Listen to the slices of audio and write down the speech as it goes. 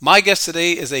My guest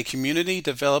today is a community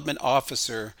development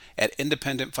officer at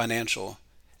Independent Financial,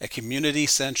 a community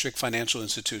centric financial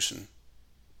institution.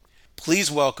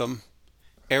 Please welcome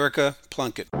Erica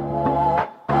Plunkett.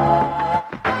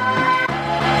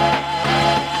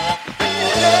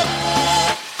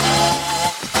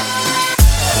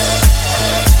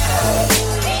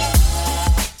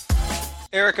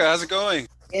 Erica, how's it going?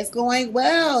 It's going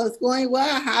well. It's going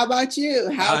well. How about you?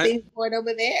 How are Hi. things going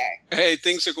over there? Hey,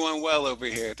 things are going well over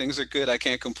here. Things are good. I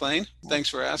can't complain. Thanks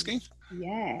for asking.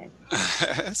 Yes.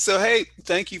 So, hey,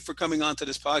 thank you for coming on to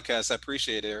this podcast. I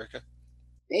appreciate it, Erica.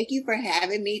 Thank you for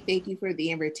having me. Thank you for the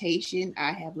invitation.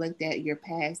 I have looked at your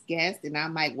past guests and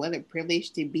I'm like, what a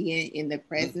privilege to be in the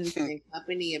presence and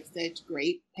company of such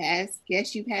great past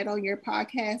guests you've had on your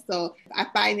podcast. So I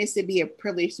find this to be a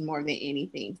privilege more than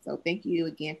anything. So thank you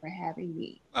again for having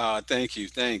me. Thank you.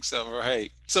 Thanks. All right.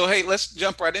 So, hey, let's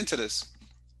jump right into this.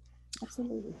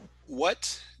 Absolutely.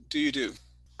 What do you do?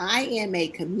 I am a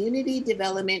community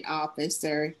development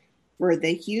officer for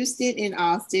the Houston and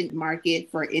Austin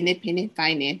market for Independent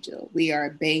Financial. We are a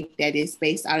bank that is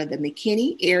based out of the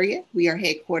McKinney area. We are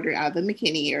headquartered out of the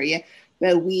McKinney area,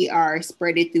 but we are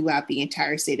spread throughout the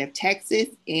entire state of Texas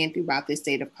and throughout the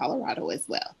state of Colorado as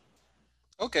well.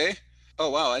 Okay.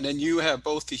 Oh, wow. And then you have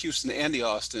both the Houston and the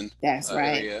Austin That's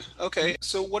right. area. Okay.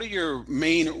 So, what are your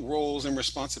main roles and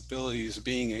responsibilities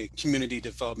being a community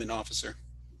development officer?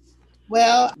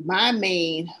 Well, my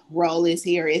main role is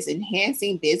here is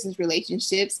enhancing business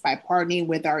relationships by partnering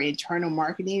with our internal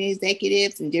marketing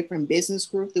executives and different business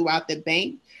groups throughout the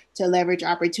bank to leverage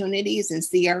opportunities in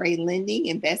CRA lending,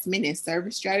 investment, and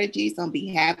service strategies on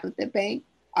behalf of the bank.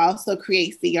 Also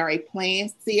create CRA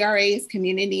plans. CRA is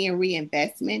Community and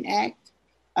Reinvestment Act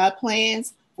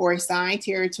plans for assigned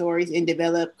territories and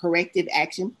develop corrective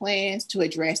action plans to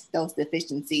address those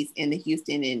deficiencies in the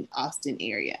Houston and Austin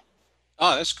area.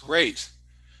 Oh, that's great.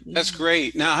 That's Yeah.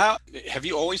 great. Now, how have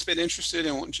you always been interested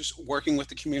in just working with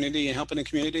the community and helping the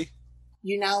community?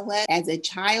 You know what? As a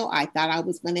child, I thought I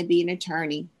was going to be an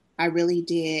attorney. I really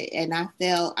did. And I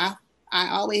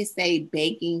always say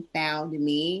banking found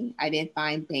me. I didn't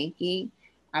find banking.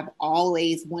 I've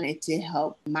always wanted to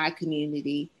help my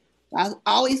community. I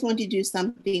always wanted to do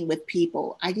something with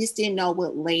people. I just didn't know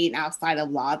what lane outside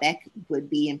of law that would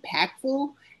be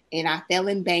impactful. And I fell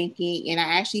in banking and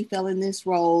I actually fell in this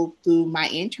role through my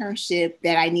internship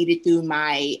that I needed through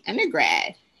my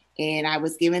undergrad. And I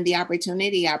was given the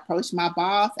opportunity. I approached my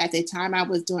boss. At the time, I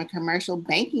was doing commercial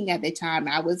banking at the time.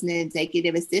 I was an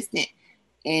executive assistant.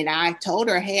 And I told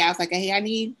her, hey, I was like, hey, I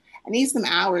need some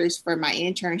hours for my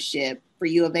internship for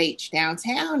U of H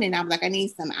downtown. And I'm like, I need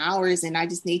some hours and I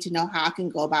just need to know how I can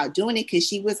go about doing it. Cause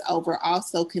she was over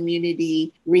also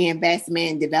community reinvestment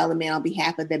and development on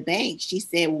behalf of the bank. She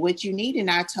said, what you need?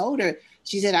 And I told her,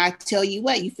 she said, I tell you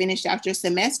what, you finished out your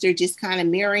semester just kind of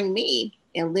mirroring me.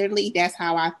 And literally, that's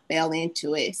how I fell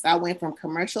into it. So I went from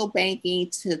commercial banking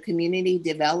to community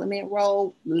development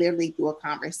role, literally through a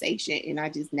conversation. And I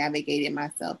just navigated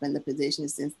myself in the position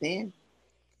since then.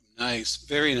 Nice,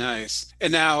 very nice.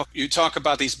 And now you talk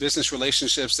about these business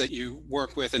relationships that you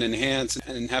work with and enhance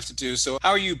and have to do. So, how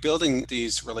are you building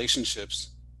these relationships?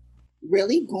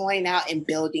 Really going out and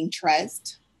building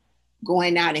trust,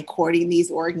 going out and courting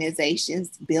these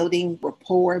organizations, building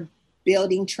rapport,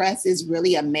 building trust is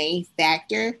really a main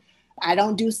factor. I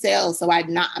don't do sales, so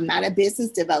I'm not a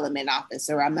business development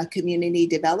officer. I'm a community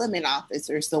development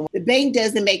officer. So the bank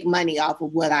doesn't make money off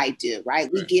of what I do,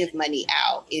 right? We Right. give money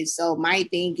out. And so my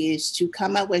thing is to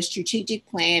come up with a strategic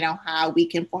plan on how we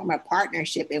can form a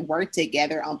partnership and work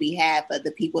together on behalf of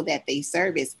the people that they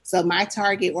service. So my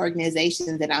target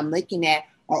organizations that I'm looking at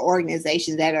are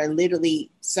organizations that are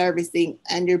literally servicing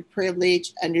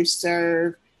underprivileged,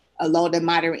 underserved, low to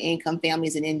moderate income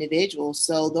families and individuals.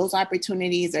 So those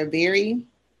opportunities are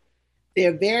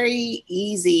they're very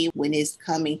easy when it's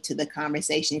coming to the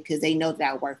conversation because they know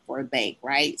that I work for a bank,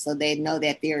 right? So they know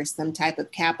that there is some type of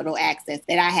capital access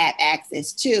that I have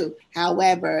access to.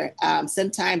 However,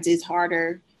 sometimes it's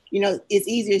harder. It's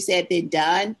easier said than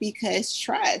done because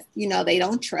trust, they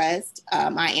don't trust.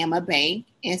 I am a bank.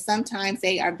 And sometimes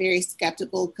they are very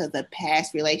skeptical because of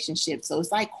past relationships. So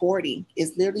it's like courting.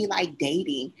 It's literally like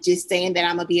dating, just saying that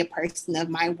I'm going to be a person of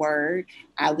my word.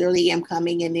 I literally am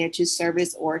coming in there to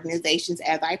service organizations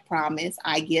as I promised.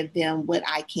 I give them what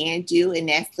I can do, and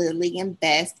that's literally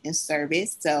invest in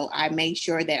service. So I make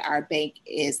sure that our bank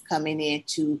is coming in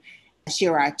to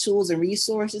share our tools and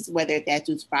resources, whether that's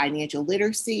through financial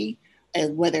literacy,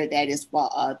 whether that is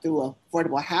through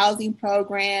affordable housing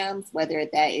programs, whether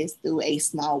that is through a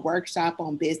small workshop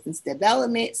on business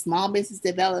development, small business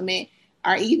development,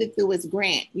 or even through its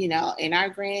grant, and our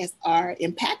grants are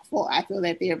impactful. I feel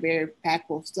that they're very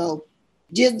impactful. So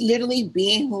just literally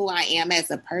being who I am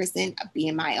as a person,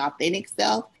 being my authentic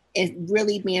self, and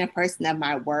really being a person of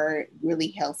my word really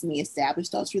helps me establish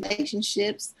those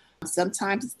relationships.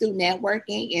 Sometimes it's through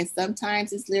networking, and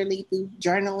sometimes it's literally through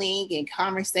journaling and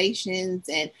conversations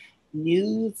and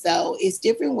news. So it's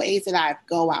different ways that I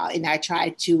go out and I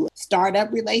try to start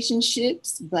up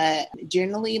relationships. But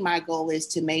generally, my goal is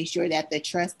to make sure that the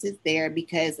trust is there,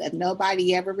 because if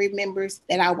nobody ever remembers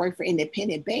that I work for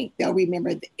Independent Bank, they'll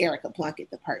remember Erica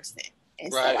Plunkett, the person.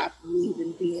 And so Right. I believe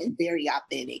in being very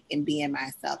authentic and being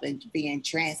myself and being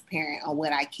transparent on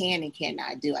what I can and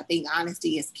cannot do. I think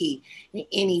honesty is key in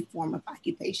any form of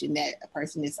occupation that a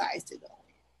person decides to go.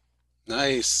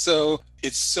 Nice. So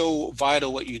it's so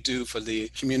vital what you do for the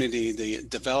community, the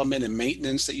development and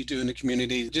maintenance that you do in the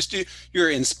community. You're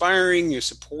inspiring, you're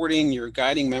supporting, you're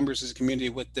guiding members of the community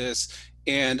with this.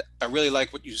 And I really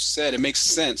like what you said. It makes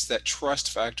sense, that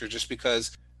trust factor, just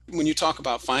because when you talk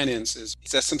about finances,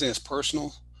 that's something that's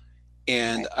personal.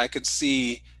 And Right. I could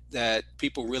see that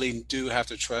people really do have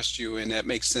to trust you. And that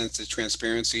makes sense, the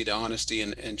transparency, the honesty,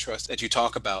 and trust that you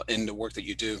talk about in the work that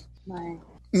you do. Right.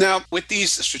 Now, with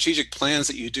these strategic plans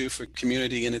that you do for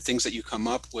community and the things that you come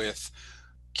up with,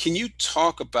 can you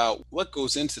talk about what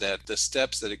goes into that, the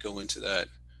steps that go into that?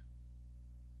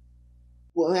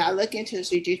 Well, when I look into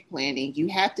strategic planning, you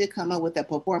have to come up with a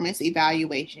performance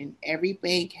evaluation. Every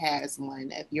bank has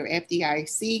one. If you're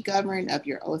FDIC governed, if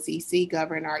you're OCC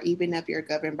governed, or even if you're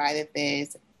governed by the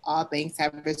feds, all banks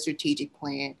have a strategic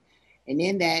plan. And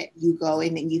in that, you go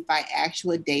in and you find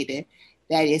actual data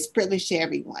that is privileged to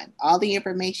everyone. All the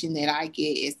information that I get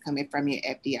is coming from your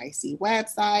FDIC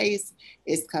websites,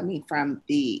 it's coming from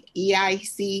the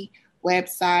EIC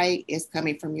website, is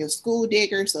coming from your school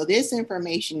digger. So this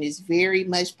information is very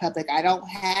much public. I don't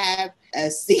have a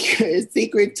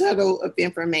secret tunnel of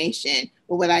information.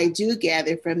 But what I do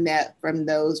gather from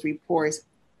those reports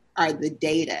are the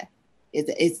data.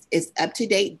 It's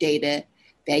up-to-date data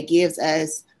that gives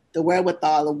us the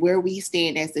wherewithal of where we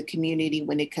stand as a community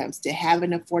when it comes to having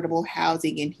affordable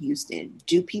housing in Houston.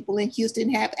 Do people in Houston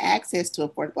have access to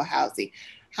affordable housing?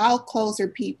 How close are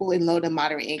people in low to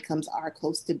moderate incomes are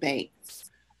close to banks,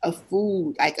 a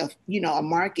food, like a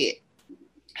market?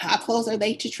 How close are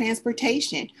they to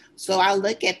transportation? So I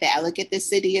look at that. I look at the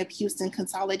City of Houston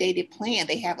Consolidated Plan.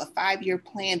 They have a 5-year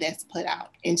plan that's put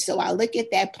out. And so I look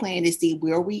at that plan to see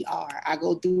where we are. I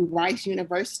go through Rice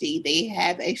University. They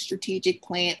have a strategic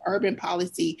plan, urban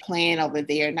policy plan over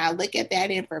there. And I look at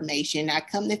that information. I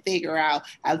come to figure out,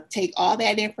 I take all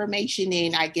that information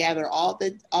in, I gather all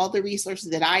the resources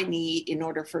that I need in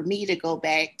order for me to go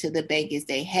back to the bank and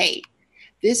say, hey,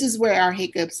 this is where our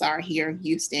hiccups are here in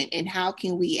Houston, and how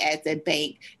can we as a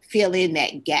bank fill in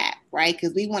that gap, right?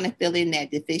 Because we want to fill in that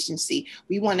deficiency.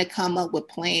 We want to come up with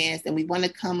plans, and we want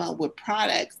to come up with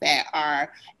products that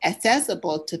are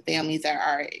accessible to families that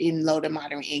are in low to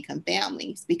moderate income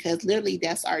families, because literally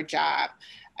that's our job.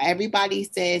 Everybody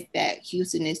says that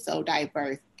Houston is so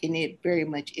diverse, and it very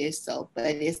much is so, but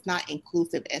it's not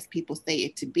inclusive as people say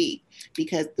it to be.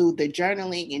 Because through the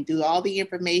journaling and through all the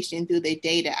information, through the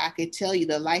data, I could tell you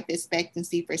the life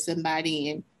expectancy for somebody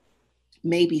in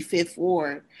maybe Fifth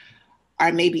Ward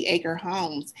or maybe Acre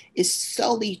Homes is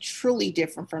solely, truly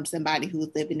different from somebody who's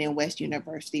living in West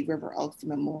University, River Oaks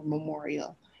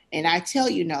Memorial. And I tell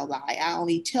you no lie. I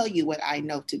only tell you what I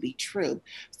know to be true.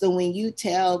 So when you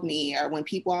tell me, or when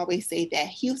people always say that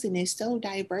Houston is so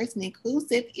diverse and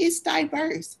inclusive, it's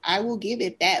diverse. I will give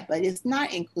it that, but it's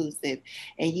not inclusive.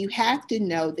 And you have to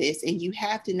know this, and you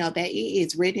have to know that it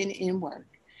is written in work.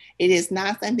 It is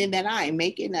not something that I am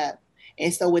making up.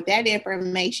 And so with that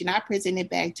information, I present it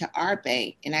back to our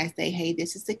bank and I say, hey,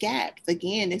 this is the gaps.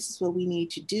 Again, this is what we need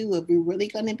to do. If we're really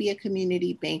going to be a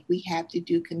community bank, we have to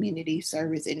do community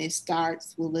service. And it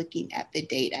starts with looking at the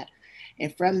data.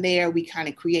 And from there, we kind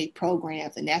of create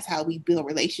programs, and that's how we build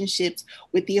relationships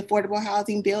with the affordable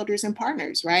housing builders and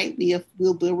partners, right?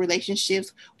 We'll build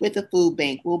relationships with the food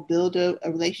bank. We'll build a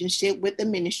relationship with the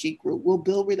ministry group. We'll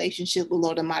build relationship with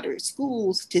low to moderate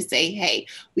schools to say, hey,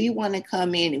 we want to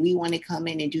come in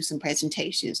and do some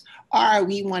presentations, or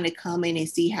we want to come in and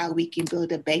see how we can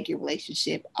build a banking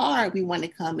relationship, or we want to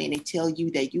come in and tell you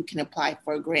that you can apply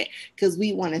for a grant because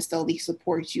we want to solely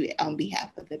support you on behalf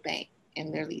of the bank.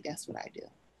 And literally, that's what I do.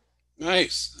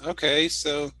 Nice. Okay.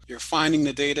 So you're finding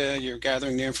the data, you're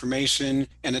gathering the information,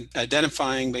 and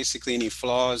identifying basically any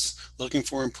flaws, looking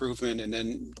for improvement, and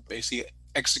then basically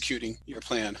executing your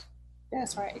plan.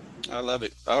 That's right. I love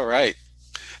it. All right.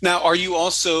 Now, are you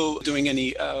also doing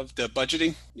any of the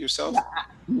budgeting No, yourself?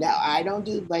 I don't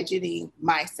do budgeting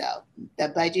myself. The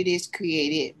budget is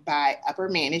created by upper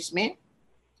management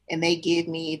and they give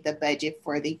me the budget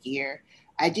for the year.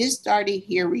 I just started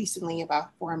here recently,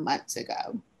 about 4 months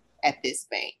ago at this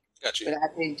bank, Got you. but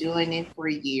I've been doing it for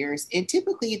years. And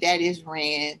typically that is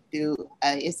ran through,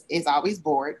 it's always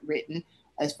board written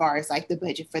as far as like the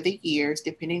budget for the years,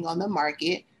 depending on the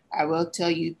market. I will tell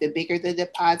you the bigger the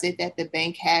deposit that the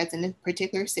bank has in a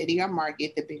particular city or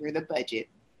market, the bigger the budget.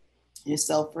 And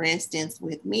so, for instance,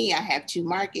 with me, I have two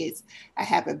markets. I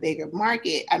have a bigger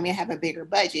market. I mean, I have a bigger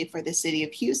budget for the city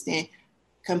of Houston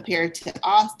compared to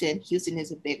Austin. Houston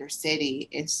is a bigger city.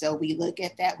 And so we look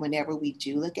at that whenever we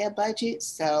do look at budgets.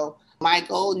 So my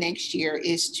goal next year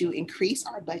is to increase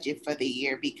our budget for the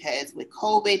year because with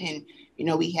COVID and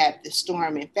we had the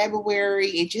storm in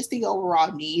February and just the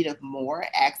overall need of more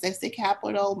access to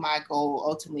capital. My goal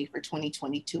ultimately for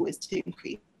 2022 is to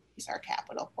increase our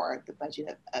capital for the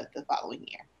budget of the following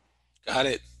year. Got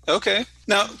it. Okay.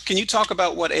 Now, can you talk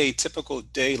about what a typical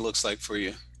day looks like for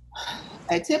you?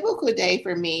 A typical day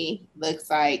for me looks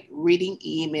like reading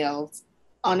emails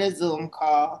on a Zoom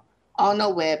call, on a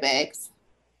WebEx,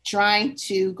 trying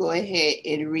to go ahead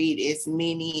and read as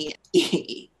many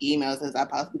emails as I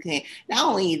possibly can. Not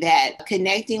only that,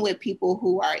 connecting with people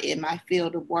who are in my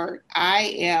field of work.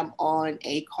 I am on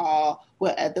a call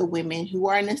with other women who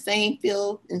are in the same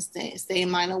field and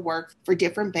same line of work for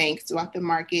different banks throughout the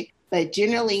market. But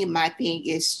generally, my thing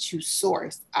is to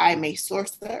source. I'm a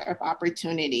sourcer of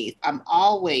opportunities. I'm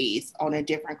always on a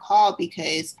different call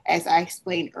because, as I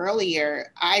explained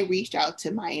earlier, I reached out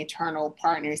to my internal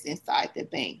partners inside the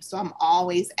bank. So I'm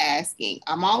always asking,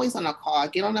 I'm always on a call. I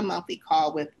get on a monthly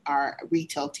call with our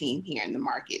retail team here in the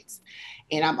markets.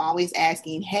 And I'm always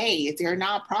asking, hey, is there a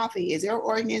nonprofit? Is there an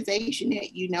organization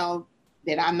that you know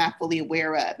that I'm not fully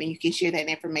aware of? And you can share that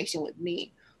information with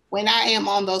me. When I am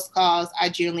on those calls, I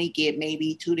generally get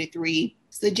maybe 2 to 3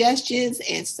 suggestions.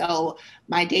 And so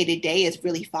my day to day is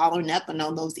really following up on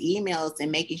those emails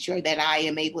and making sure that I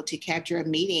am able to capture a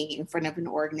meeting in front of an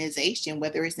organization,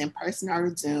 whether it's in person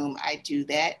or Zoom. I do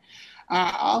that.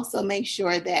 I also make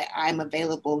sure that I'm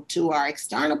available to our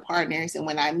external partners. And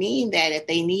when I mean that, if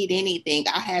they need anything,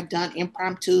 I have done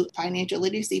impromptu financial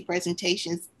literacy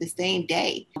presentations the same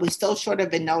day. With so short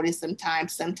of a notice,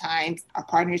 sometimes our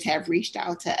partners have reached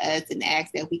out to us and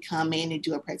asked that we come in and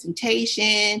do a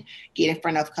presentation, get in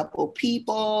front of a couple of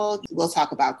people. We'll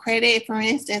talk about credit, for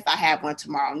instance. I have one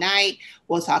tomorrow night.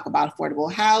 We'll talk about affordable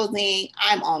housing.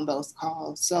 I'm on those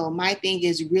calls. So my thing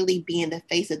is really being the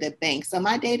face of the bank. So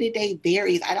my day-to-day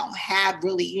varies. I don't have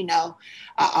really, an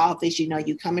office.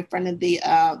 You come in front of the,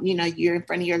 you're in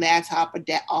front of your laptop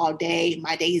all day.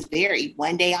 My days vary.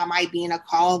 One day I might be in a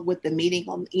call with the meeting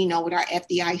on, with our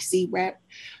FDIC rep.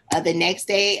 The next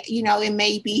day, it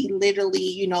may be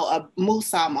literally, a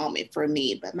Musa moment for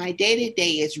me. But my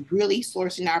day-to-day is really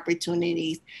sourcing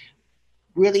opportunities,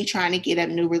 really trying to get up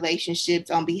new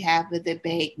relationships on behalf of the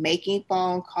bank, making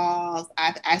phone calls.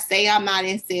 I say I'm not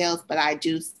in sales, but I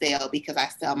do sell because I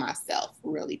sell myself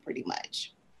really pretty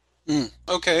much.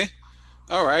 Okay.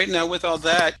 All right. Now, with all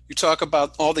that, you talk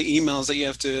about all the emails that you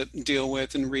have to deal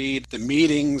with and read, the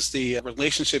meetings, the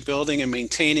relationship building and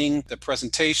maintaining, the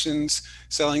presentations,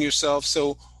 selling yourself.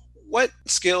 So, what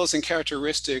skills and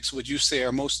characteristics would you say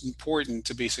are most important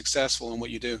to be successful in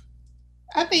what you do?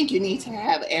 I think you need to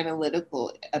have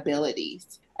analytical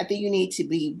abilities. I think you need to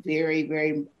be very,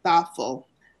 very thoughtful.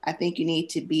 I think you need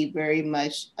to be very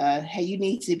much, you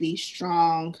need to be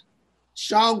strong-willed.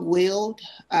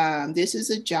 This is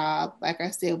a job. Like I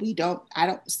said, I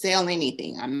don't sell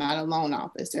anything. I'm not a loan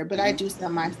officer, but I Mhm. do sell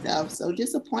myself. So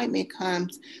disappointment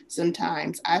comes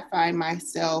sometimes. I find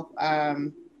myself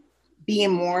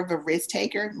being more of a risk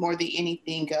taker more than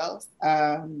anything else.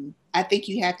 I think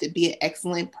you have to be an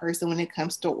excellent person when it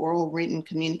comes to oral written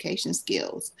communication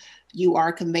skills. You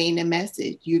are conveying a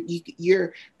message.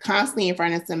 You're constantly in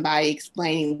front of somebody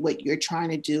explaining what you're trying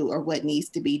to do or what needs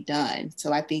to be done.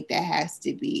 So I think that has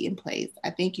to be in place. I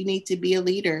think you need to be a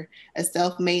leader, a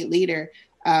self-made leader.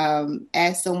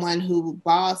 As someone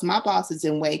my boss is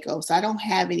in Waco, so I don't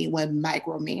have anyone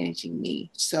micromanaging me.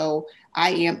 So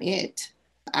I am it.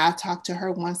 I talk to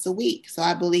her once a week. So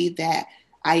I believe that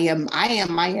I am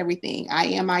my everything. I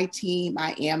am my team.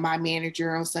 I am my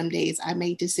manager. On some days I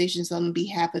make decisions on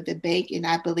behalf of the bank. And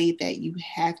I believe that you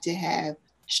have to have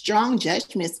strong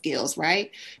judgment skills, right?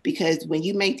 Because when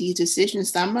you make these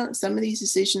decisions, some of these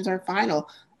decisions are final.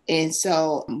 And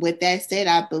so with that said,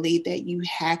 I believe that you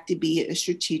have to be a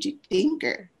strategic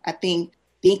thinker. I think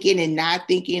thinking and not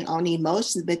thinking on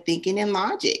emotions, but thinking in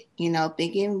logic,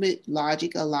 thinking with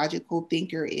logic. A logical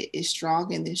thinker is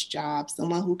strong in this job,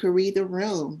 someone who can read the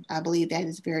room. I believe that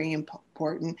is very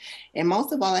important. And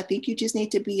most of all, I think you just need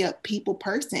to be a people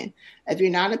person. If you're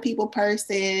not a people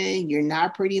person, you're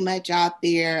not pretty much out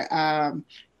there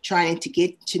trying to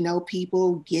get to know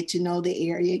people, get to know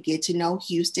the area, get to know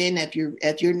Houston. If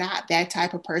you're not that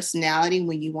type of personality,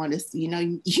 when you want to,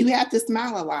 you have to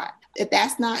smile a lot. If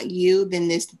that's not you, then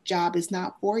this job is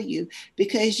not for you,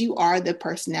 because you are the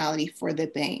personality for the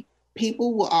bank.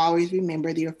 People will always remember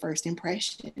your first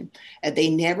impression. If they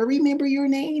never remember your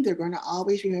name, they're going to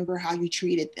always remember how you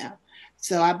treated them.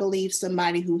 So I believe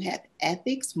somebody who has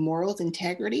ethics, morals,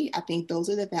 integrity, I think those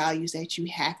are the values that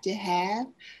you have to have,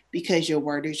 because your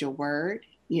word is your word.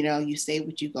 You say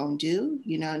what you're going to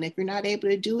do, and if you're not able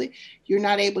to do it, you're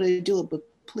not able to do it. But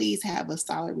please have a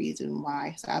solid reason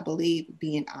why. So I believe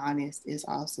being honest is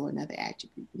also another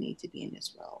attribute you need to be in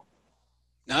this role.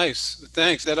 Nice.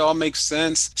 Thanks. That all makes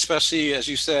sense, especially as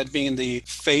you said, being the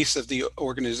face of the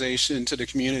organization to the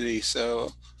community.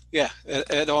 So yeah,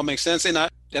 it all makes sense. And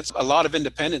that's a lot of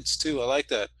independence too. I like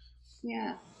that.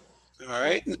 Yeah. All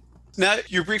right. Now,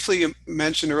 you briefly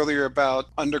mentioned earlier about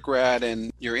undergrad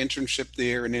and your internship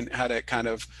there and then how that kind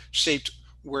of shaped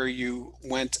where you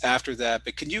went after that.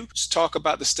 But can you just talk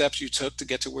about the steps you took to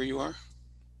get to where you are?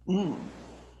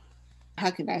 How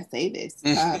can I say this?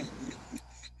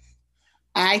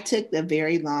 I took the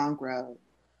very long road.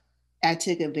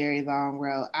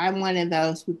 I'm one of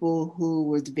those people who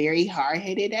was very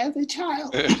hard-headed as a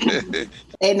child.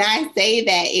 And I say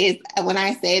that is when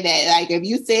I say that, like, if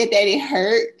you said that it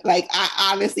hurt, like,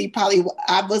 I honestly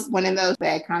I was one of those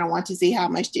that kind of want to see how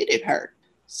much did it hurt.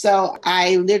 So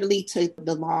I literally took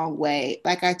the long way.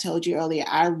 Like I told you earlier,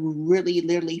 I really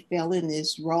literally fell in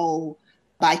this role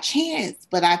by chance,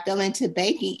 but I fell into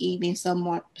banking even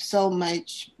so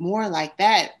much more like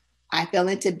that. I fell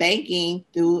into banking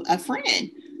through a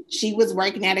friend. She was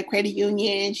working at a credit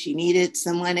union. She needed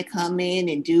someone to come in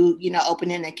and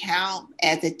open an account.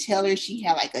 As a teller, she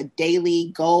had like a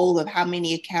daily goal of how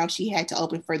many accounts she had to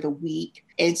open for the week.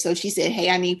 And so she said, hey,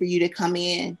 I need for you to come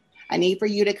in. I need for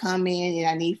you to come in and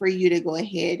I need for you to go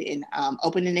ahead and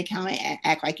open an account and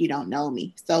act like you don't know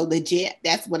me. So legit,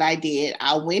 that's what I did.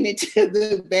 I went into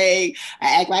the bank.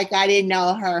 I act like I didn't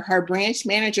know her. Her branch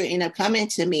manager ended up coming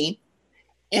to me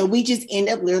and we just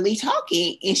ended up literally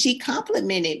talking. And she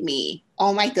complimented me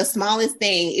on like the smallest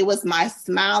thing. It was my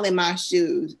smile and my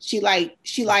shoes. She liked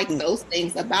those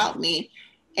things about me.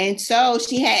 And so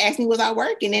she had asked me, was I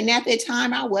working? And at that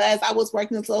time I was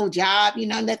working this little job,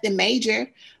 nothing major.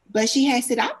 But she had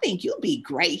said, I think you'll be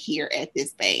great here at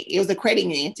this bank. It was a credit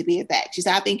union, to be exact. She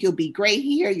said, I think you'll be great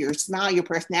here. Your smile, your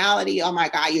personality. Oh my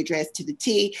God, you're dressed to the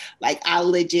T. Like, I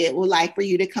legit would like for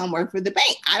you to come work for the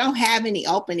bank. I don't have any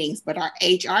openings, but our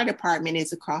HR department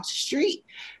is across the street.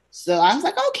 So I was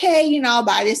like, okay,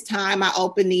 by this time I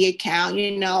opened the account,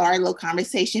 our little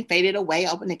conversation faded away,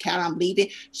 opened the account, I'm leaving.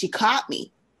 She caught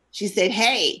me. She said,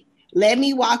 hey, let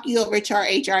me walk you over to our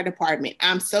HR department.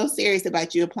 I'm so serious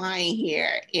about you applying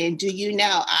here. And do you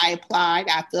know, I applied,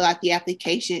 I filled out the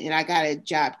application, and I got a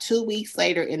job 2 weeks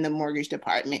later in the mortgage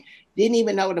department. Didn't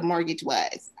even know what a mortgage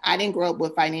was. I didn't grow up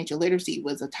with financial literacy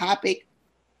was a topic.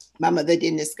 My mother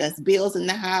didn't discuss bills in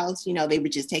the house. They were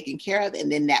just taken care of, and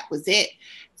then that was it.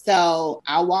 So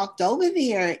I walked over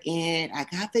there and I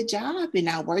got the job and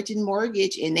I worked in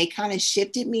mortgage, and they kind of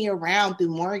shifted me around through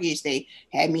mortgage. They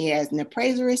had me as an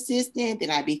appraiser assistant. Then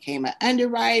I became an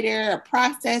underwriter, a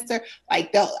processor,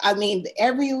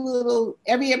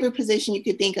 every position you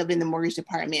could think of in the mortgage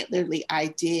department, literally I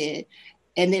did.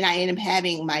 And then I ended up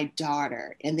having my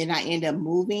daughter, and then I ended up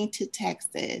moving to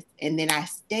Texas, and then I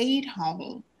stayed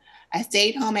home.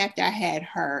 After I had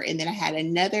her, and then I had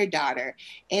another daughter,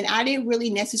 and I didn't really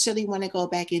necessarily want to go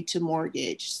back into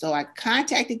mortgage. So I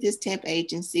contacted this temp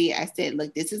agency. I said,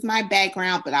 look, this is my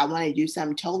background, but I want to do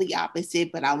something totally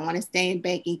opposite, but I want to stay in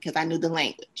banking because I knew the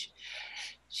language.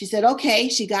 She said, okay.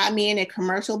 She got me in at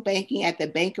commercial banking at the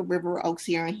Bank of River Oaks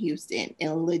here in Houston.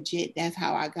 And legit, that's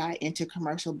how I got into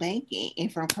commercial banking. And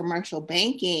from commercial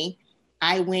banking,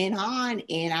 I went on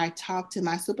and I talked to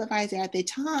my supervisor at the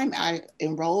time. I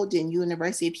enrolled in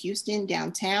University of Houston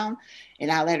downtown,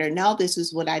 and I let her know this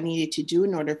is what I needed to do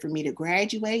in order for me to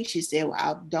graduate. She said,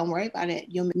 well, don't worry about it.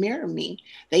 You'll mirror me.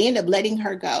 They ended up letting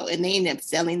her go, and they ended up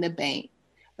selling the bank.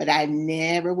 but I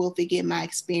never will forget my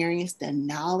experience, the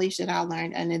knowledge that I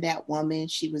learned under that woman.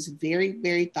 She was very,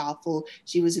 very thoughtful.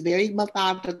 She was very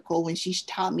methodical when she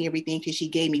taught me everything, because she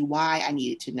gave me why I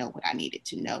needed to know what I needed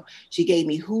to know. She gave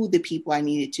me who the people I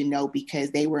needed to know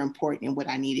because they were important in what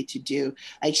I needed to do.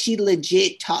 Like, she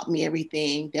legit taught me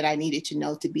everything that I needed to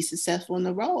know to be successful in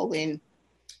the role. And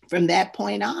from that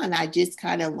point on, I just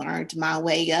kind of learned my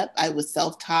way up. I was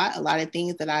self-taught. A lot of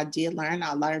things that I did learn,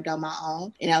 I learned on my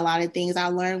own. And a lot of things I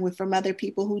learned were from other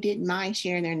people who didn't mind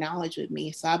sharing their knowledge with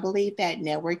me. So I believe that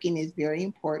networking is very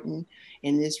important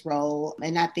in this role.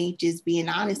 And I think just being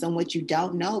honest on what you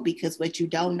don't know, because what you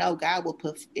don't know, God will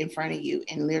put in front of you.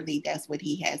 And literally that's what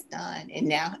he has done. And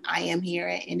now I am here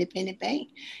at Independent Bank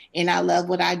and I love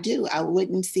what I do. I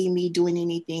wouldn't see me doing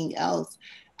anything else.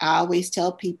 I always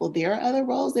tell people there are other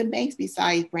roles in banks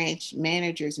besides branch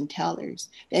managers and tellers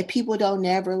that people don't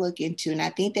never look into. And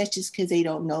I think that's just because they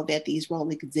don't know that these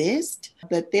roles exist.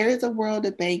 But there is a world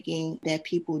of banking that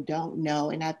people don't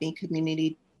know. And I think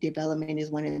community development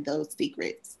is one of those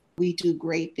secrets. We do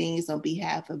great things on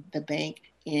behalf of the bank.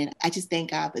 And I just thank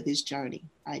God for this journey.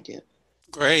 I do.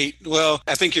 Great. Well,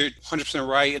 I think you're 100%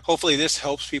 right. Hopefully, this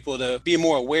helps people to be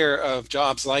more aware of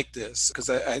jobs like this, because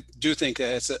I do think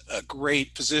that it's a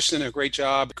great position, a great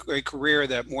job, a great career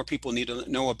that more people need to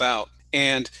know about.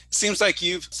 And it seems like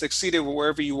you've succeeded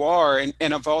wherever you are, and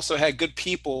have also had good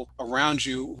people around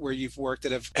you where you've worked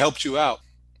that have helped you out.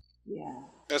 Yeah,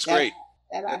 That's that, great.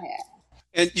 that I have.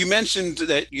 And you mentioned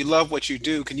that you love what you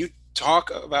do. Can you talk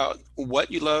about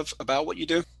what you love about what you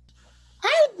do?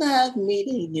 I love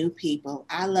meeting new people.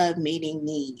 I love meeting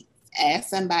needs. As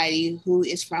somebody who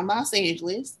is from Los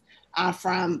Angeles, I'm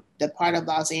from the part of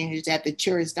Los Angeles that the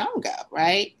tourists don't go,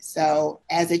 right? So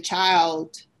as a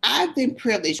child, I've been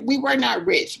privileged. We were not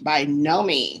rich by no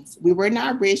means. We were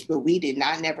not rich, but we did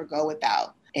not never go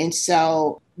without. And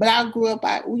so, but I grew up,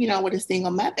 with a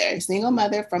single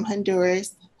mother from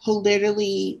Honduras who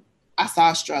literally I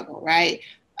saw struggle, right?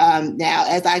 Now,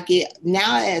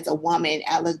 as a woman,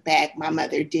 I look back, my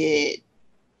mother did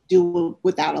do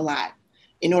without a lot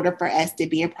in order for us to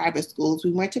be in private schools.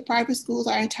 We went to private schools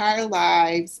our entire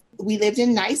lives. We lived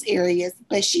in nice areas,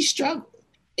 but she struggled.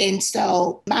 And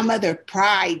so my mother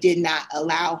pride did not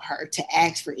allow her to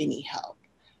ask for any help.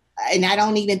 And I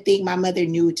don't even think my mother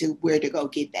knew where to go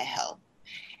get that help.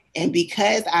 And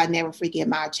because I never forget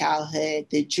my childhood,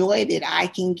 the joy that I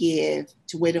can give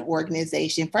to with an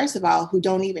organization, first of all, who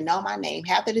don't even know my name.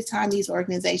 Half of the time, these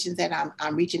organizations that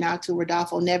I'm reaching out to,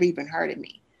 Rodolfo, never even heard of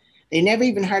me. They never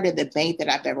even heard of the bank that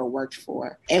I've ever worked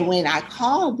for. And when I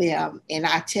call them and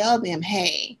I tell them,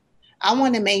 hey, I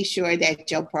want to make sure that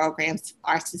your programs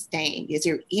are sustained. Is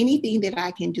there anything that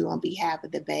I can do on behalf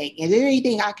of the bank? Is there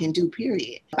anything I can do,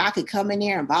 period? If I could come in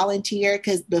there and volunteer,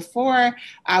 because before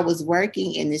I was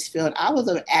working in this field, I was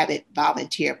an avid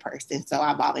volunteer person. So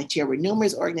I volunteered with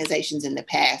numerous organizations in the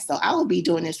past. So I would be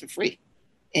doing this for free.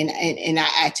 And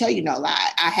I tell you no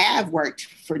lie, I have worked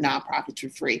for nonprofits for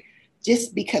free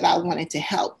just because I wanted to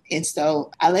help. And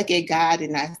so I look at God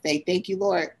and I say, thank you,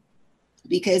 Lord,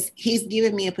 because he's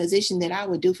given me a position that I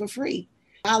would do for free.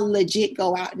 I'll legit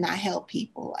go out and I help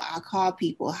people. I'll call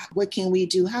people. What can we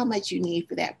do? How much you need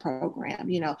for that program?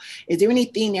 Is there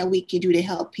anything that we can do to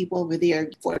help people over there?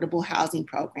 Affordable housing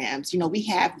programs. We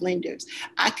have lenders.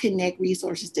 I connect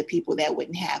resources to people that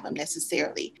wouldn't have them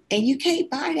necessarily. And you can't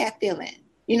buy that feeling.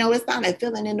 It's not a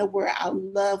feeling in the world. I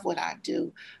love what I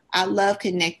do. I love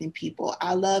connecting people.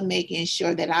 I love making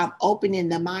sure that I'm opening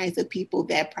the minds of people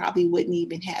that probably wouldn't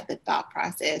even have the thought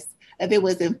process if it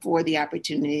wasn't for the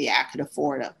opportunity I could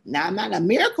afford them. Now, I'm not a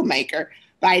miracle maker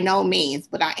by no means,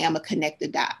 but I am a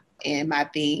connected dot. And my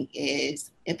thing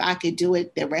is, if I could do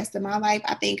it the rest of my life,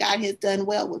 I think God has done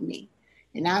well with me.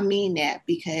 And I mean that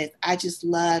because I just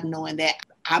love knowing that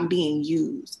I'm being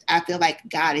used. I feel like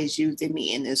God is using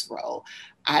me in this role.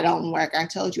 I don't work. I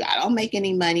told you, I don't make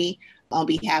any money on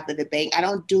behalf of the bank. I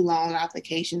don't do loan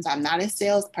applications. I'm not a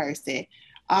salesperson.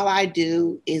 All I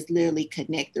do is literally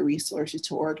connect the resources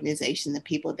to organizations and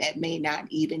people that may not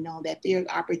even know that there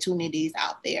are opportunities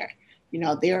out there.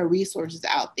 There are resources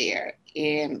out there,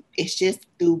 and it's just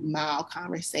through mild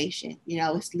conversation.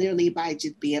 It's literally by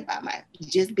just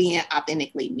being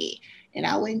authentically me. And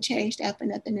I wouldn't change that for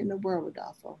nothing in the world,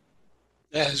 Rodolfo.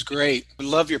 That is great. I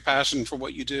love your passion for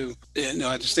what you do. No,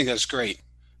 I just think that's great.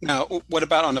 Now, what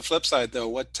about on the flip side, though?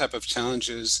 What type of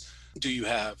challenges do you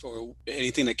have, or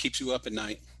anything that keeps you up at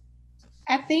night?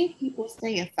 I think people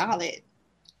staying solid.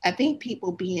 I think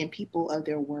people being people of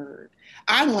their word.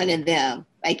 I'm one of them.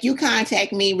 Like, you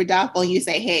contact me, Rodolfo, and you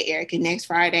say, hey, Erica, next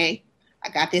Friday, I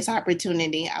got this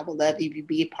opportunity. I would love if you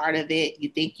be a part of it. You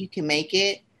think you can make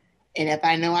it? And if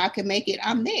I know I can make it,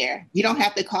 I'm there. You don't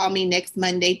have to call me next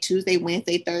Monday, Tuesday,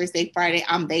 Wednesday, Thursday, Friday.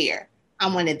 I'm there.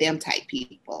 I'm one of them type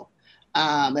people.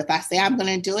 If I say I'm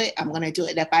going to do it, I'm going to do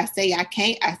it. If I say I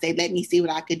can't, I say, let me see what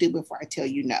I could do before I tell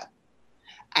you no.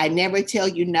 I never tell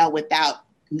you no without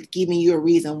giving you a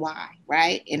reason why,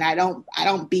 right? And I don't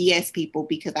BS people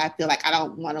because I feel like I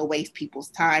don't want to waste people's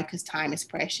time because time is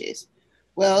precious.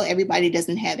 Well, everybody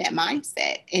doesn't have that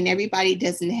mindset and everybody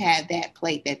doesn't have that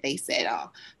plate that they set on.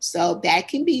 So that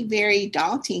can be very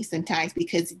daunting sometimes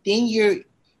because then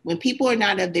when people are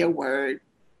not of their word,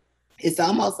 it's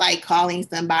almost like calling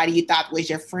somebody you thought was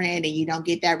your friend and you don't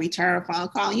get that return phone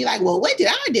call. And you're like, well, what did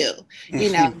I do?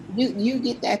 You know, you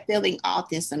get that feeling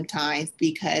often sometimes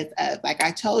because like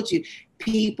I told you,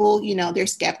 people, they're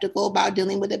skeptical about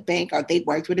dealing with a bank or they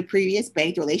worked with a previous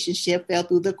bank, the relationship fell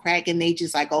through the crack and they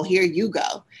just like, oh, here you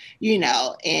go,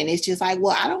 and it's just like,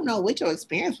 well, I don't know what your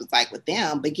experience was like with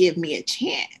them, but give me a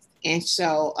chance. And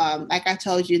so, like I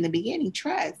told you in the beginning,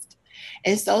 trust.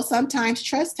 And so sometimes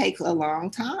trust takes a long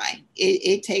time.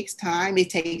 It takes time, it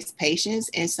takes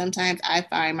patience. And sometimes I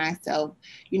find myself,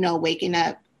 waking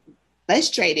up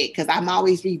frustrated because I'm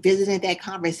always revisiting that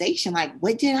conversation. Like,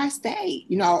 what did I say?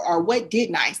 Or what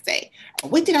didn't I say? Or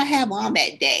what did I have on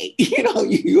that day?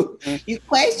 You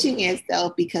question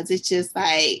yourself because it's just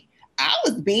like, I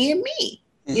was being me.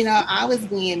 I was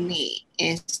being me.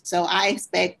 And so I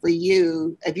expect for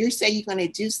you, if you say you're going to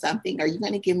do something or you're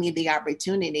going to give me the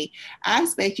opportunity, I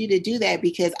expect you to do that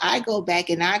because I go back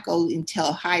and I go and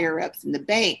tell higher ups in the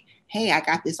bank, hey, I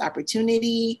got this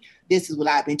opportunity. This is what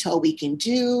I've been told we can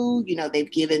do.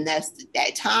 They've given us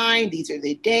that time. These are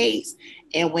the dates.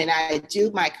 And when I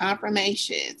do my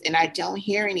confirmations and I don't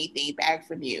hear anything back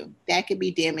from you, that could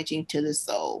be damaging to the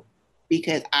soul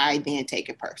because I then take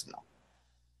it personal.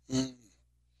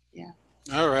 Yeah.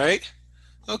 All right.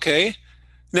 Okay.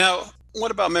 Now,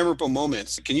 what about memorable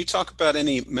moments? Can you talk about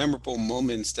any memorable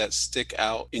moments that stick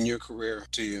out in your career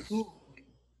to you?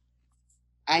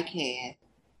 I can.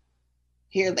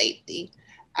 Here lately,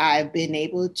 I've been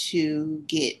able to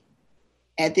get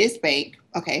at this bank.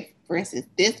 Okay, for instance,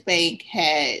 this bank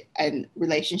had a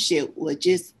relationship with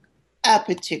just a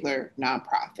particular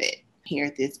nonprofit here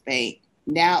at this bank.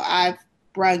 Now I've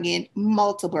brought in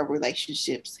multiple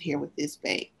relationships here with this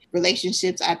bank.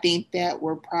 Relationships I think that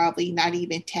were probably not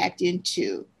even tapped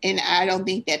into. And I don't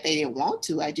think that they didn't want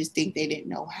to. I just think they didn't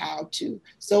know how to.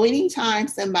 So anytime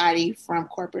somebody from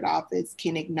corporate office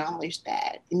can acknowledge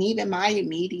that, and even my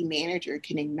immediate manager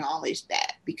can acknowledge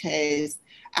that because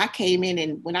I came in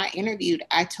and when I interviewed,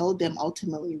 I told them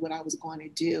ultimately what I was going to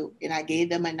do. And I gave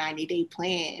them a 90-day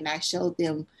plan and I told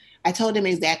them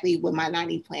exactly what my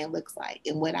 90 plan looks like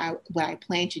and what I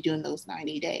plan to do in those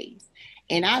 90 days.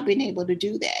 And I've been able to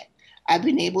do that. I've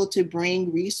been able to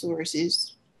bring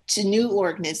resources to new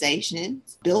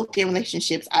organizations, build their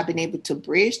relationships. I've been able to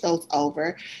bridge those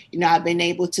over. I've been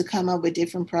able to come up with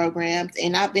different programs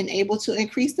and I've been able to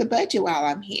increase the budget while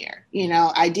I'm here.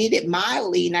 I did it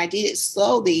mildly and I did it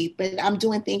slowly, but I'm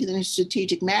doing things in a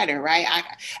strategic manner, right?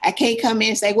 I can't come in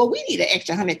and say, well, we need an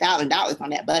extra $100,000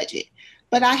 on that budget.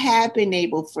 But I have been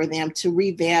able for them to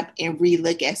revamp and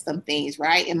relook at some things,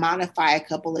 right? And modify a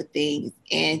couple of things.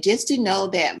 And just to know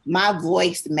that my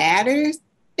voice matters,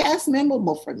 that's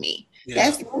memorable for me. Yeah.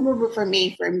 That's memorable for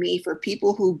me, for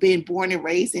people who've been born and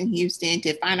raised in Houston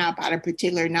to find out about a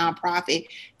particular nonprofit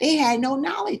they had no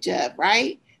knowledge of,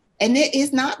 right? And it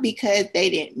is not because they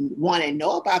didn't want to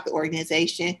know about the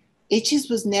organization. It just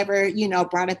was never,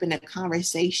 brought up in a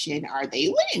conversation or they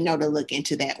wouldn't know to look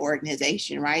into that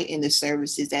organization, right? And the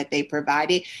services that they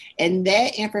provided. And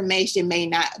that information may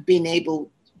not been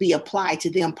able be applied to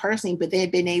them personally, but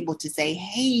they've been able to say,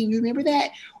 hey, you remember that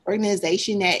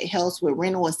organization that helps with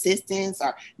rental assistance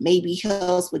or maybe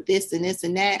helps with this and this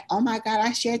and that? Oh my God,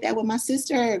 I shared that with my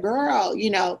sister, girl.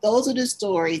 Those are the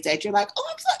stories that you're like, oh,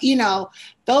 I'm so,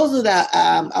 those are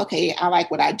the, okay, I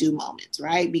like what I do moments,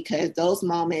 right? Because those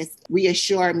moments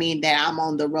reassure me that I'm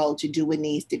on the road to do what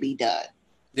needs to be done.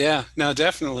 Yeah, no,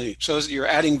 definitely. Shows that you're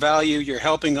adding value, you're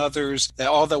helping others, that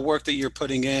all the work that you're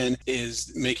putting in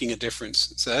is making a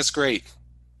difference. So that's great.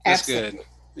 That's Absolutely. Good.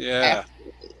 Yeah.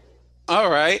 Absolutely. All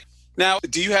right. Now,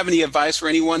 do you have any advice for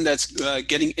anyone that's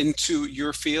getting into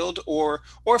your field or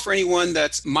for anyone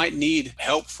that might need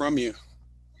help from you?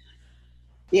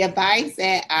 The advice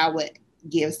that I would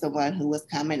give someone who was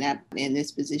coming up in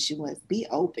this position was be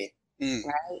open,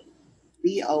 right?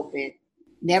 Be open.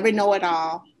 Never know it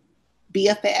all. Be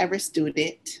a forever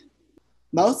student.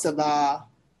 Most of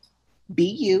all, be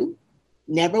you.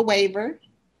 Never waver.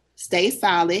 Stay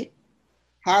solid.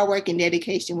 Hard work and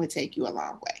dedication will take you a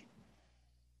long way.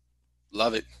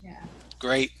 Love it. Yeah.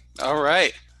 Great. All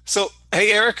right. So,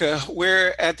 hey, Erica,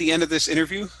 we're at the end of this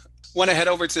interview. Want to head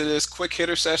over to this quick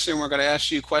hitter session. We're going to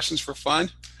ask you questions for fun.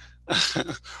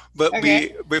 But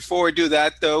Okay. before we do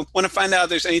that, though, want to find out if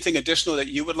there's anything additional that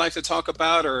you would like to talk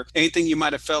about or anything you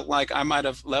might have felt like I might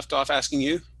have left off asking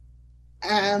you.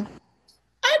 Um,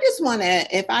 I just want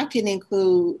to, if I can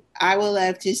include, I would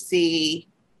love to see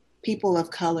people of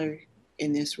color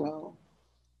in this role.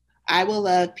 I would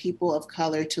love people of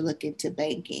color to look into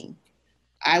banking.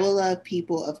 I would love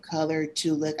people of color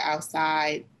to look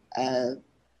outside of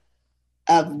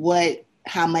what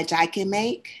how much I can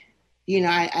make.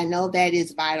 I know that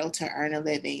is vital to earn a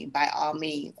living by all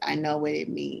means. I know what it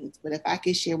means. But if I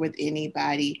could share with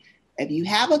anybody, if you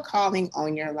have a calling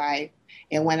on your life,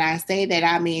 and when I say that,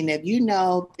 I mean, if you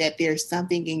know that there's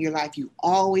something in your life you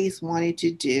always wanted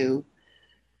to do,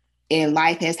 and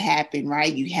life has happened,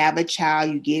 right? You have a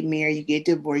child, you get married, you get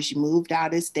divorced, you moved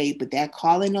out of state, but that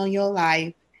calling on your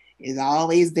life is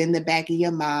always in the back of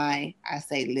your mind. I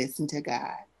say, listen to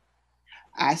God.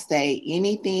 I say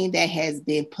anything that has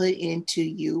been put into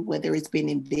you, whether it's been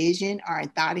in vision or in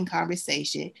thought and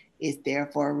conversation, is there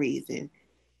for a reason.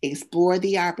 Explore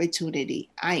the opportunity.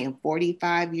 I am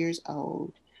 45 years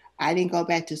old. I didn't go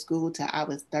back to school till I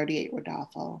was 38,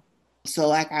 Rodolfo. So,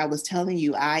 like I was telling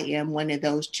you, I am one of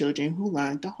those children who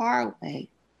learned the hard way.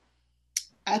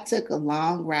 I took a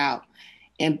long route.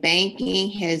 And banking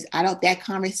has, I don't, that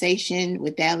conversation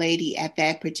with that lady at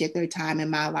that particular time in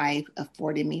my life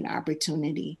afforded me an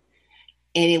opportunity.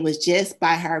 And it was just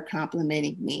by her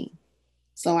complimenting me.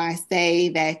 So I say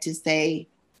that to say,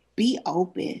 be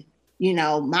open.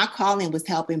 My calling was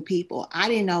helping people. I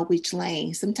didn't know which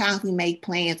lane. Sometimes we make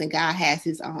plans and God has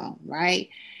his own, right?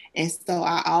 And so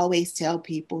I always tell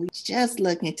people, just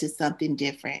look into something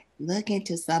different. Look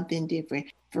into something different.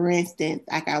 For instance,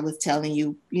 like I was telling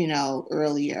you,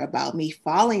 earlier about me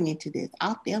falling into this,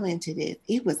 I fell into this.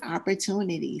 It was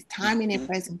opportunities, timing and Mhm.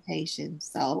 presentation.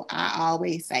 So I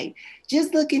always say,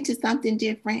 just look into something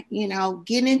different,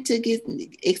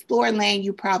 explore lane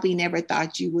you probably never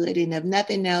thought you would. And if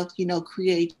nothing else,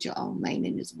 create your own lane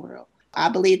in this world. I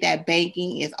believe that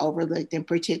banking is overlooked, and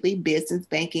particularly business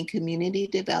banking, community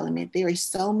development. There are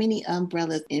so many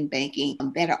umbrellas in banking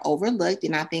that are overlooked.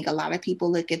 And I think a lot of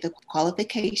people look at the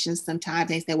qualifications sometimes.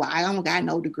 They say, well, I don't got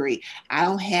no degree. I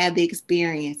don't have the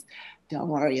experience. Don't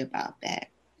worry about that.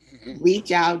 Mhm.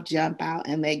 Reach out, jump out,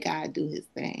 and let God do his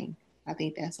thing. I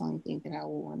think that's the only thing that I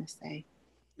would want to say.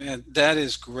 Man, that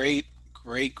is great,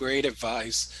 great, great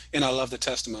advice. And I love the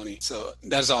testimony. So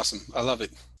that is awesome. I love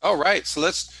it. All right. So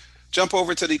let's jump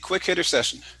over to the quick hitter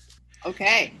session.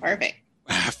 Okay, perfect.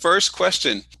 First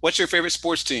question. What's your favorite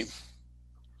sports team?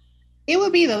 It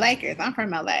would be the Lakers. I'm from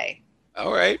LA.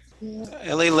 All right.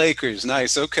 Yeah. LA Lakers.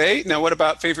 Nice. Okay. Now, what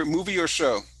about favorite movie or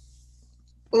show?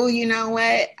 Oh, you know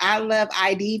what? I love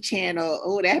ID channel.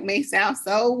 Oh, that may sound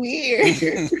so weird.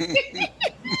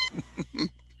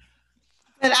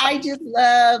 But I just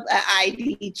love an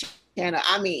ID channel.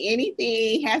 I mean,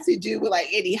 anything has to do with like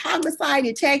any homicide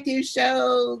detective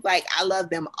shows. Like I love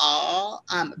them all.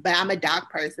 But I'm a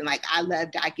doc person. Like I love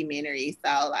documentaries.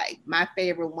 So like my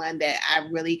favorite one that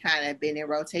I've really kind of been in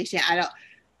rotation.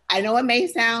 I know it may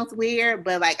sound weird,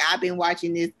 but like I've been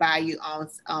watching this by you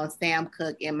on Sam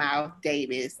Cooke and Miles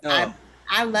Davis. Oh,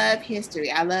 I love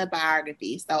history. I love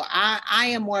biography. So I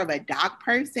am more of a doc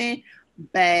person,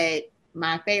 but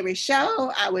my favorite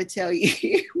show, I would tell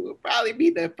you, would probably be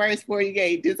the first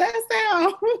 48. Does that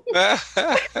sound?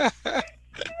 I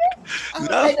hope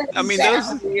no. that I doesn't mean, those.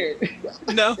 sound weird.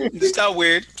 No, it's not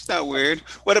weird. It's not weird.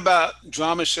 What about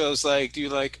drama shows? Like, do you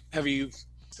like? Have you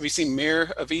seen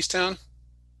Mayor of Easttown?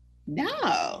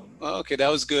 No, Oh, okay, that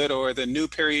was good. Or the new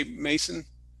Perry Mason?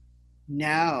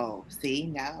 no. See,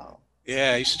 no.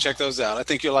 Yeah, you should check those out. I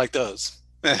think you'll like those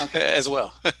Okay, as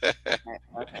well. okay,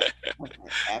 okay, okay.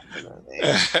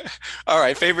 Absolutely. All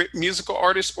right, favorite musical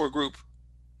artist or group?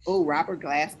 Oh, Robert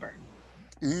Glasper.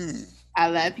 Mm. I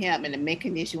love him, and the Mint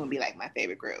Condition would be like my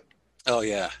favorite group. Oh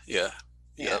yeah, yeah,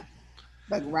 Yeah. yep,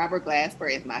 But Robert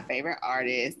Glasper is my favorite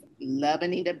artist. Love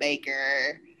Anita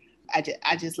Baker. I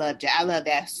just love I love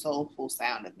that soulful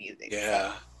sound of music. So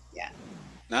yeah. yeah.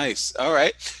 Nice. All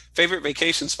right, favorite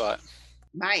vacation spot?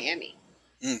 Miami.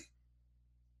 Mm. I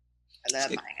It's love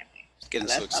Miami. I getting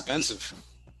so love South Beach. expensive.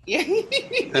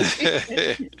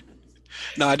 Yeah.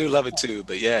 No, I do love it too,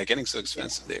 but yeah, getting so Yeah.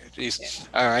 expensive there. Yeah. Jeez.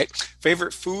 All right.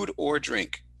 Favorite food or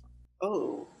drink?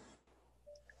 Oh,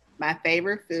 my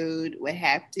favorite food would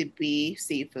have to be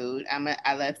seafood.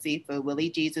 I love seafood. Willie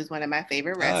G's is one of my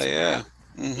favorite Oh yeah. restaurants.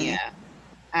 Hmm.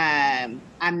 Yeah.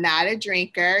 I'm not a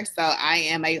drinker, so I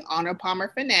am a Honor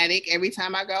Palmer fanatic. Every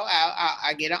time I go out,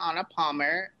 I get an Honor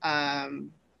Palmer.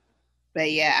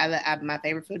 But yeah, my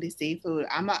favorite food is seafood.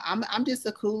 I'm just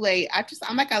a Kool-Aid.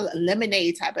 I'm like a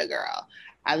lemonade type of girl.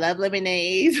 I love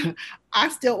lemonades. I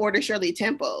still order Shirley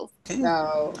Temple.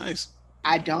 So Nice.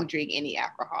 I don't drink any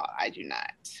alcohol. I do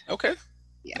not. Okay.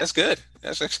 Yeah. That's good.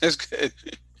 That's good.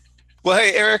 Well,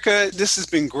 hey, Erica, this has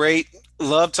been great.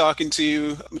 Love talking to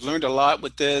you. I've learned a lot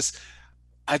with this.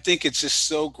 I think it's just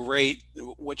so great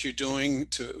what you're doing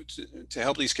to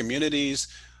help these communities.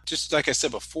 Just like I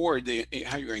said before,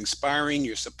 how you're inspiring,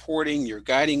 you're supporting, you're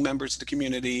guiding members of the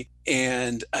community.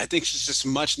 And I think it's just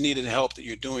much needed help that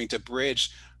you're doing to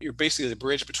bridge. You're basically the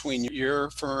bridge between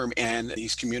your firm and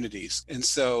these communities. And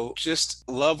so just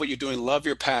love what you're doing, love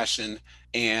your passion,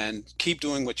 and keep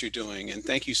doing what you're doing. And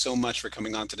thank you so much for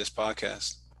coming on to this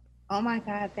podcast. Oh my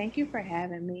God, thank you for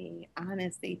having me.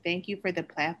 Honestly, thank you for the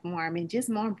platform. And just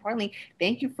more importantly,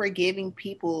 thank you for giving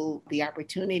people the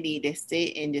opportunity to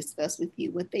sit and discuss with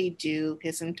you what they do.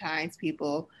 Because sometimes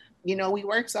people, we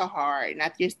work so hard. And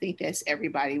I just think that's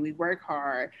everybody. We work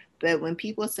hard. But when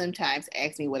people sometimes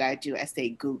ask me what I do, I say,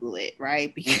 Google it,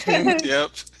 right? Because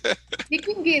Yep. it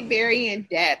can get very in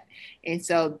depth. And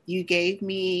so you gave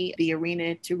me the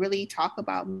arena to really talk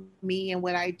about me and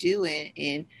what I do.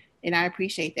 And I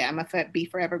appreciate that. I'm going to be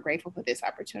forever grateful for this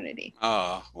opportunity.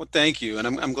 Oh, well, thank you. And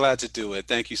I'm glad to do it.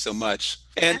 Thank you so much.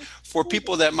 And for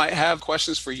people that might have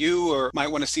questions for you or might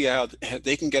want to see how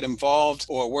they can get involved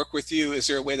or work with you, is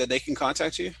there a way that they can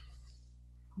contact you?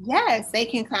 Yes, they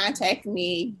can contact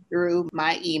me through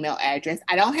my email address.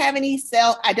 I'm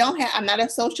not a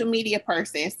social media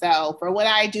person. So for what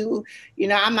I do,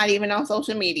 I'm not even on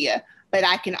social media, but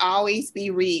I can always be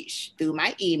reached through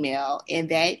my email. And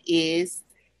that is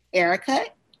Erica,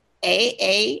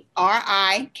 AARIKA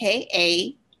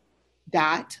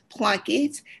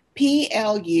 .Plunkett,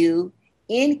 PLUNKETT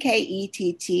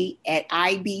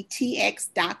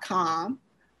 @IBTX.com.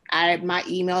 My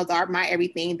emails are my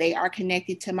everything. They are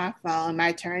connected to my phone.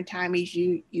 My turn time is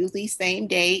usually same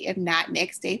day, if not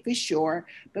next day for sure.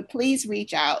 But please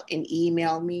reach out and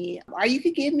email me, or you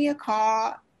could give me a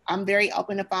call. I'm very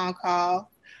open to phone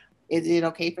call. Is it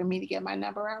okay for me to get my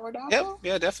number out, Rodolfo? Yep.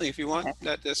 Yeah, definitely. If you want,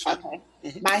 that's fine. Okay.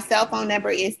 Mm-hmm. My cell phone number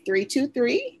is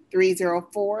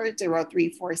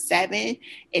 323-304-0347.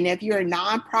 And if you're a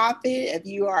nonprofit, if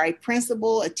you are a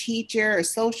principal, a teacher, a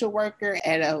social worker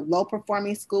at a low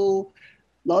performing school,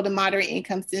 low to moderate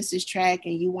income census tract,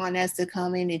 and you want us to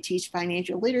come in and teach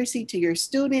financial literacy to your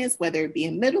students, whether it be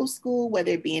in middle school,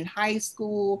 whether it be in high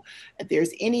school, if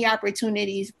there's any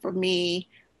opportunities for me,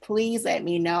 please let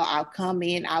me know. I'll come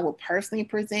in. I will personally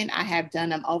present. I have done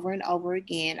them over and over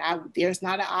again. There's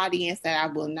not an audience that I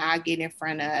will not get in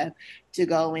front of to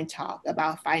go and talk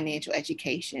about financial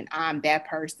education. I'm that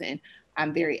person.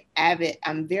 I'm very avid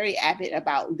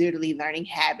about literally learning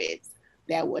habits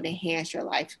that would enhance your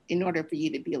life in order for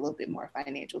you to be a little bit more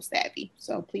financial savvy.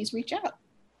 So please reach out.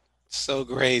 So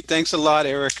great. Thanks a lot,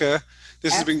 Erica.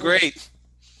 This has been great.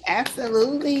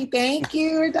 Absolutely. Thank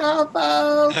you,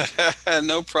 Rodolfo.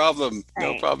 No problem.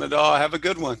 No problem at all. Have a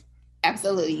good one.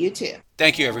 Absolutely. You too.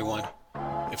 Thank you, everyone.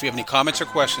 If you have any comments or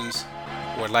questions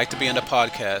or would like to be on the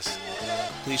podcast,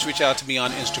 please reach out to me on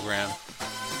Instagram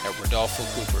at Rodolfo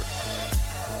Cooper.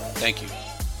 Thank you.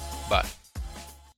 Bye.